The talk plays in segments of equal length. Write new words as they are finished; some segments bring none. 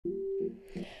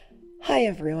Hi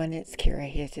everyone, it's Kira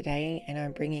here today and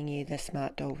I'm bringing you the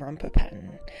Smartdoll Romper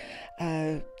Pattern.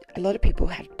 A lot of people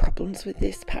had problems with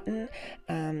this pattern,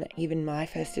 even my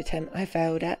first attempt I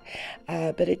failed at,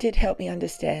 but it did help me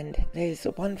understand there's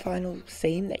one final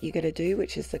seam that you got to do,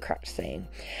 which is the crotch seam.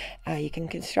 You can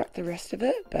construct the rest of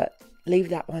it, but leave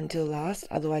that one till last,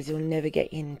 otherwise you'll never get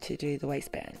in to do the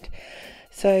waistband.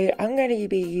 So I'm going to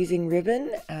be using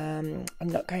ribbon. I'm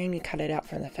not going to cut it out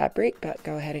from the fabric, but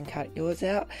go ahead and cut yours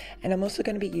out. And I'm also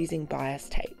going to be using bias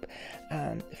tape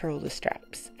for all the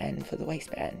straps and for the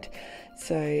waistband.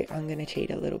 So I'm going to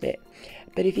cheat a little bit.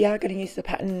 But if you are going to use the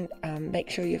pattern, make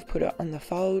sure you've put it on the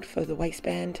fold for the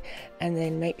waistband, and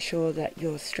then make sure that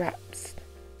your straps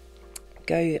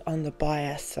go on the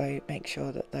bias, so make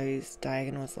sure that those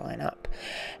diagonals line up.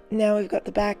 Now we've got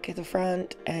the back, the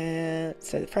front, and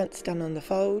so the front's done on the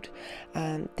fold.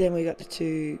 Then we got the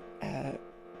two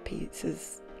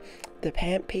pieces, the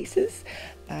pant pieces,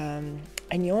 and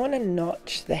you want to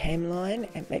notch the hemline,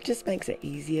 and it just makes it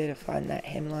easier to find that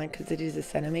hemline because it is a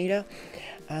centimeter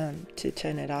to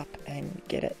turn it up and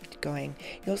get it going.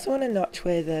 You also want to notch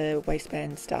where the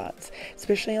waistband starts,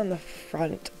 especially on the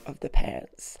front of the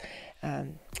pants.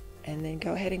 And then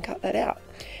go ahead and cut that out.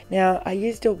 Now I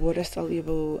used a water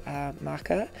soluble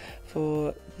marker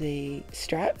for the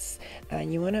straps,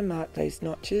 and you want to mark those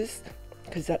notches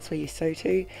because that's where you sew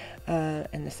to,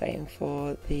 and the same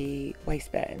for the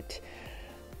waistband.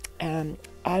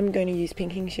 I'm going to use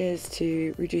pinking shears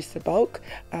to reduce the bulk,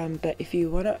 but if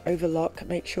you want to overlock,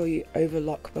 make sure you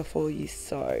overlock before you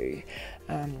sew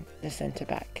the centre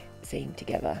back seam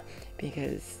together,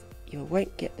 because you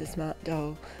won't get the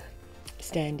Smartdoll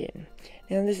stand in.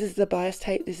 Now this is the bias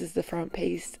tape, this is the front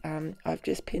piece. I've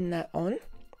just pinned that on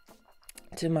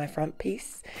to my front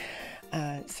piece,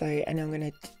 and I'm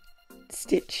going to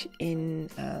stitch in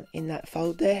that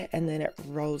fold there, and then it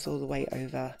rolls all the way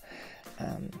over,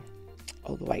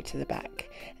 all the way to the back,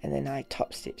 and then I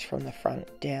top stitch from the front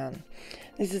down.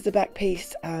 This is the back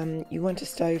piece. You want to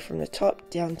sew from the top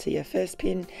down to your first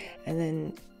pin, and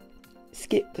then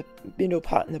skip the middle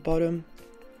part and the bottom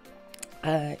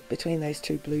between those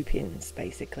two blue pins.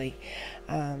 Basically,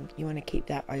 you want to keep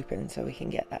that open so we can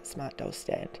get that Smartdoll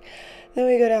stand. Then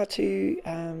we got our two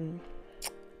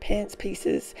pants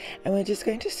pieces, and we're just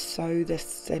going to sew the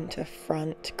center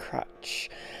front crotch.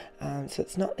 So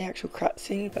it's not the actual crotch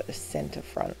seam, but the center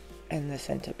front and the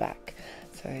center back.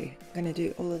 So I'm going to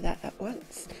do all of that at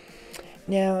once.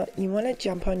 Now you want to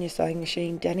jump on your sewing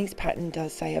machine. Danny's pattern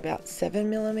does say about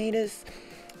 7mm.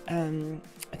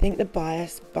 I think the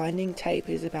bias binding tape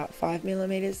is about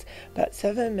 5mm, but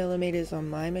 7mm on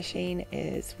my machine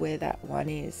is where that one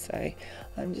is, so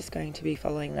I'm just going to be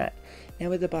following that. Now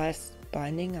with the bias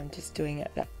binding, I'm just doing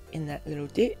it in that little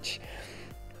ditch,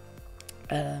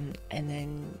 and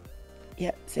then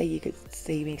so you could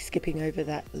see me skipping over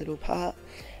that little part,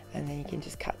 and then you can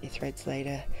just cut your threads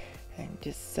later and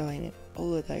just sewing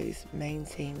all of those main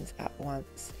seams at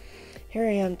once. Here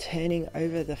I am turning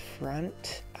over the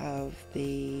front of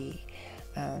the,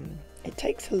 it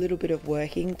takes a little bit of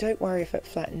working. Don't worry if it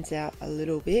flattens out a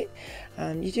little bit.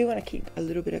 You do want to keep a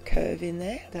little bit of curve in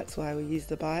there. That's why we use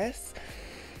the bias.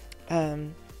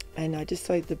 And I just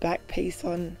sewed the back piece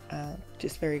on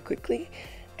just very quickly.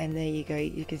 And there you go.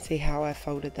 You can see how I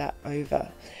folded that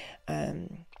over.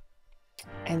 And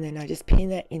then I just pin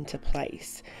that into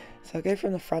place. So I go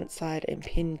from the front side and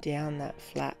pin down that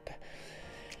flap,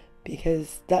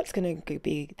 because that's going to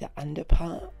be the under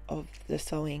part of the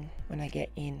sewing when I get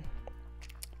in,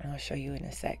 and I'll show you in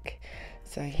a sec.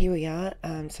 So here we are.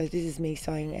 So this is me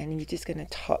sewing, and you're just going to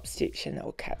top stitch and it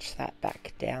will catch that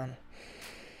back down.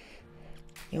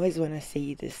 You always want to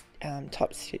see this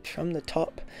top stitch from the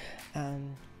top,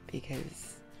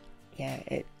 because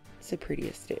it's a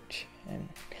prettier stitch. And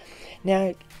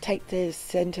now take the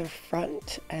center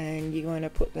front, and you want to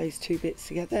put those two bits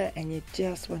together, and you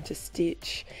just want to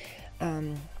stitch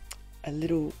a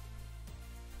little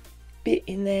bit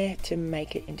in there to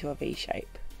make it into a V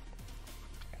shape.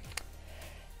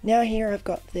 Now here I've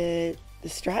got the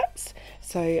straps,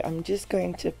 so I'm just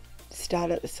going to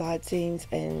start at the side seams,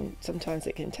 and sometimes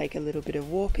it can take a little bit of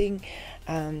warping,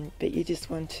 but you just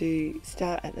want to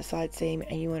start at the side seam,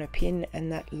 and you want to pin,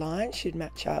 and that line should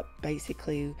match up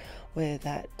basically where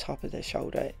that top of the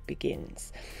shoulder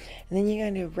begins. And then you're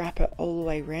going to wrap it all the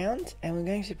way around, and we're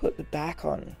going to put the back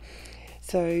on.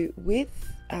 So with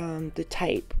the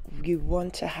tape, you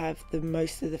want to have the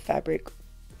most of the fabric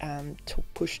to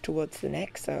push towards the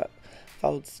neck, so it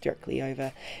folds directly over.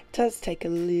 It does take a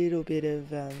little bit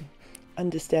of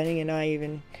understanding, and I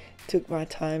even took my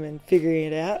time in figuring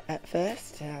it out at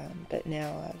first, but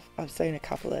now I've sewn a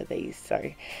couple of these, so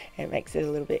it makes it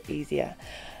a little bit easier.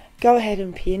 Go ahead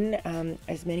and pin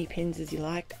as many pins as you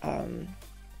like,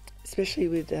 especially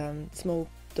with small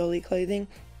dolly clothing.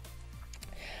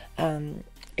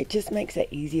 It just makes it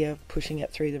easier pushing it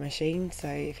through the machine, so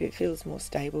if it feels more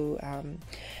stable,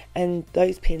 and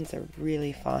those pins are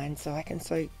really fine, so I can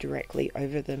sew directly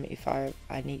over them if I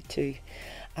need to.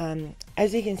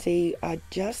 As you can see, I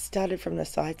just started from the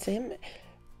side seam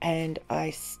and I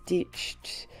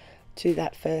stitched to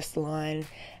that first line,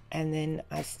 and then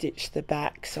I stitched the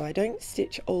back, so I don't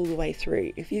stitch all the way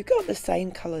through. If you've got the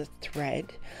same color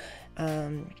thread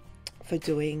for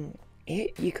doing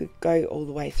it, you could go all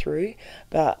the way through,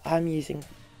 but I'm using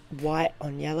white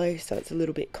on yellow, so it's a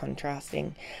little bit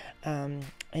contrasting,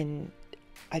 and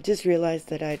I just realized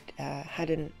that I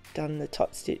hadn't done the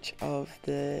top stitch of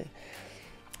the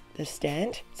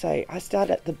stand, so I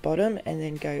start at the bottom and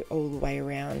then go all the way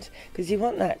around, because you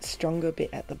want that stronger bit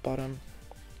at the bottom.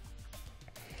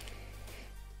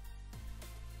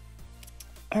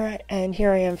 Alright, and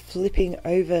here I am flipping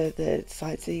over the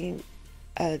side seam,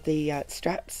 the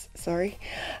straps, sorry,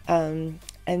 and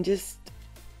just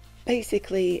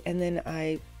basically, and then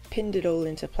I pinned it all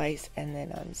into place, and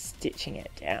then I'm stitching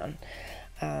it down.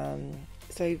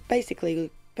 So basically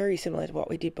very similar to what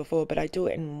we did before, but I do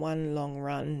it in one long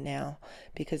run now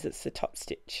because it's the top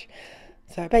stitch.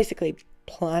 So I basically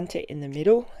plant it in the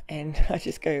middle and I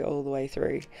just go all the way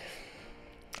through.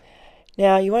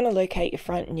 Now you want to locate your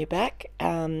front and your back.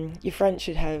 Your front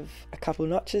should have a couple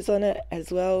notches on it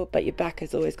as well, but your back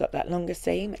has always got that longer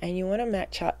seam, and you want to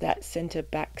match up that center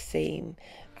back seam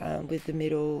with the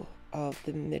middle of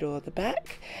the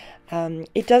back.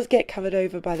 It does get covered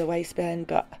over by the waistband,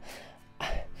 but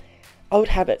old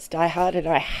habits die hard and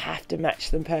I have to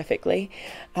match them perfectly.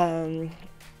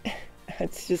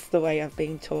 It's just the way I've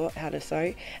been taught how to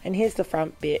sew. And here's the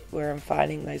front bit where I'm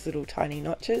finding those little tiny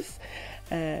notches,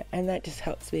 and that just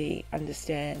helps me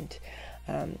understand.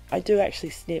 I do actually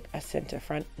snip a center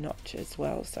front notch as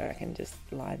well, so I can just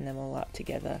line them all up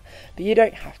together, but you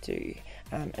don't have to,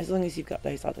 as long as you've got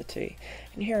those other two.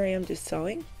 And here I am just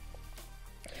sewing.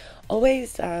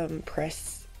 Always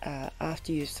press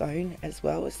after you've sewn as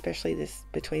well, especially this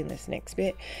between this next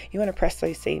bit. You want to press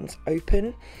those seams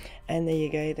open, and there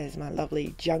you go, there's my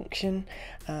lovely junction.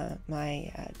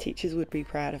 My teachers would be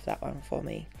proud of that one for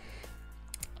me.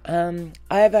 I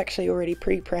have actually already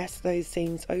pre-pressed those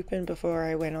seams open before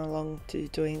I went along to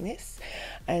doing this,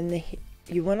 and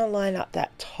you want to line up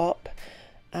that top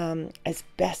as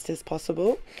best as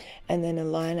possible, and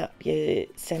then line up your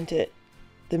center,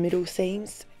 the middle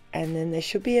seams, and then there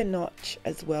should be a notch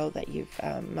as well that you've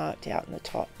marked out in the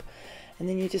top, and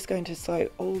then you're just going to sew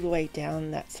all the way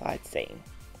down that side seam.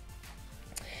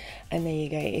 And there you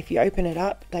go. If you open it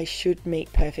up, they should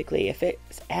meet perfectly. If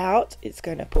it's out, it's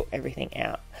going to put everything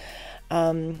out.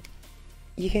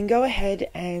 You can go ahead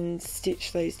and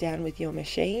stitch those down with your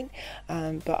machine,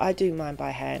 but I do mine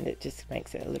by hand. It just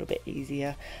makes it a little bit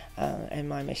easier, and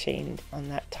my machine on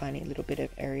that tiny little bit of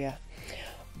area.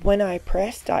 When I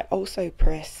pressed, I also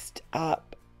pressed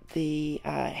up the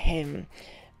hem,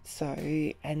 so,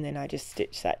 and then I just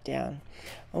stitched that down.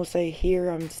 Also here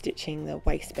I'm stitching the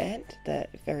waistband, the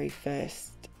very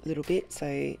first little bit, so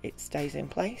it stays in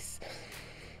place.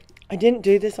 I didn't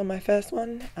do this on my first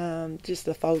one, just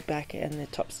the fold back and the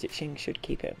top stitching should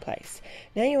keep it in place.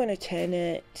 Now you want to turn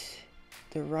it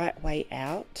the right way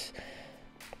out.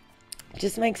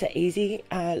 Just makes it easy.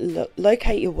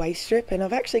 Locate your waist strip, and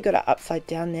I've actually got it upside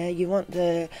down there. You want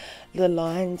the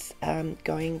lines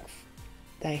going,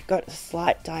 they've got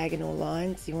slight diagonal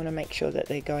lines. You want to make sure that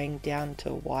they're going down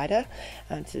to wider,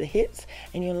 to the hips,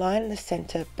 and you line the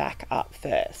center back up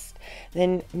first.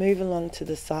 Then move along to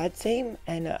the side seam,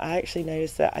 and I actually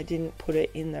noticed that I didn't put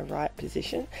it in the right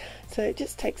position, so it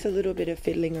just takes a little bit of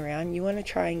fiddling around. You want to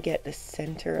try and get the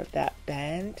center of that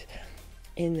band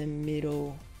in the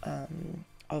middle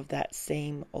of that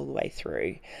seam all the way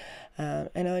through,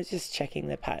 and I was just checking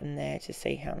the pattern there to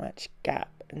see how much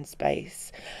gap and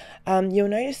space. You'll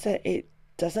notice that it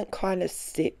doesn't kind of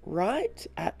sit right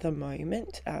at the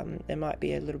moment. There might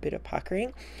be a little bit of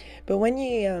puckering, but when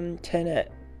you turn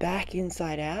it back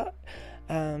inside out,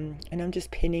 and I'm just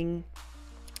pinning,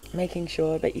 making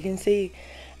sure, but you can see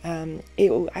it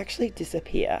will actually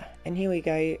disappear. And here we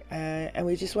go, and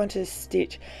we just want to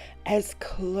stitch as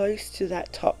close to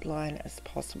that top line as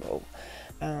possible,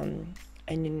 and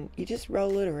you just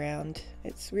roll it around.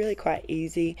 It's really quite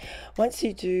easy. Once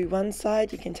you do one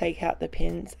side, you can take out the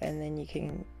pins, and then you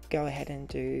can go ahead and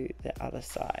do the other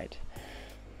side.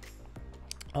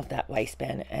 of that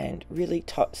waistband and really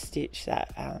top stitch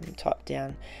that top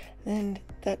down. And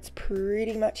that's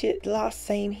pretty much it. The last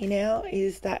seam here now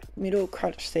is that middle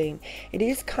crotch seam. It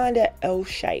is kind of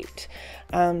L-shaped,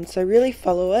 so really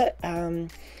follow it.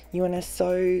 You want to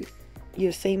sew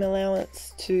your seam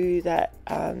allowance to that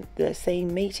the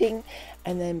seam meeting,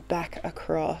 and then back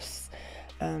across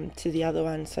to the other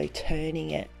one, so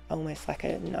turning it almost like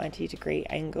a 90-degree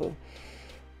angle.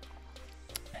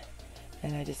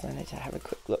 And I just wanted to have a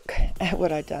quick look at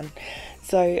what I'd done.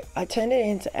 So I turned it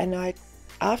into, and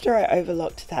after I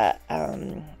overlocked that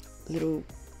little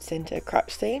center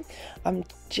crotch seam, I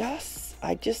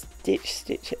just stitch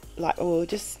it, like, or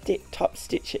just top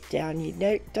stitch it down.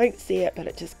 You don't see it, but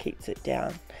it just keeps it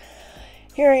down.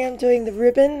 Here I am doing the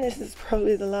ribbon. This is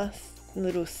probably the last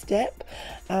little step.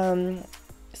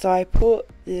 So I put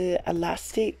the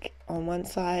elastic on one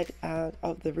side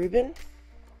of the ribbon,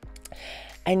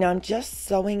 and I'm just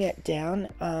sewing it down.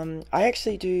 I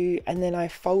actually do, and then I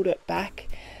fold it back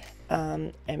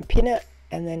and pin it,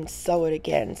 and then sew it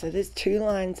again. So there's 2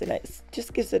 lines, and it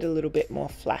just gives it a little bit more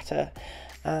flatter,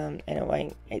 and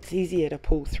it's easier to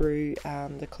pull through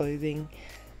the clothing,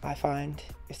 I find,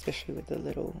 especially with the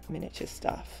little miniature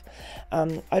stuff.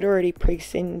 I'd already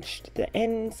pre-singed the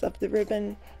ends of the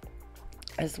ribbon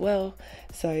as well,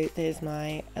 so there's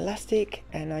my elastic,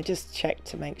 and I just check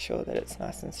to make sure that it's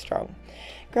nice and strong.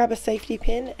 Grab a safety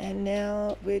pin, and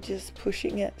now we're just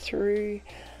pushing it through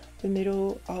the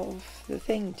middle of the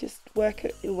thing. Just work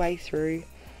it your way through.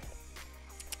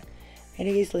 It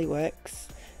easily works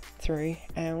through,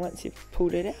 and once you've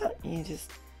pulled it out, you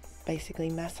just basically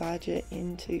massage it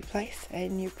into place,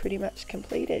 and you're pretty much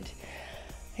completed.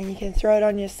 And you can throw it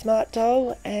on your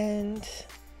Smartdoll and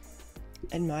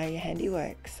admire your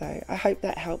handiwork. So I hope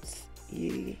that helps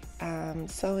you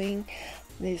sewing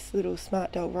this little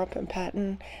Smartdoll Romper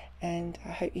Pattern, and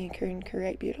I hope you can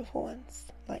create beautiful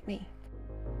ones like me.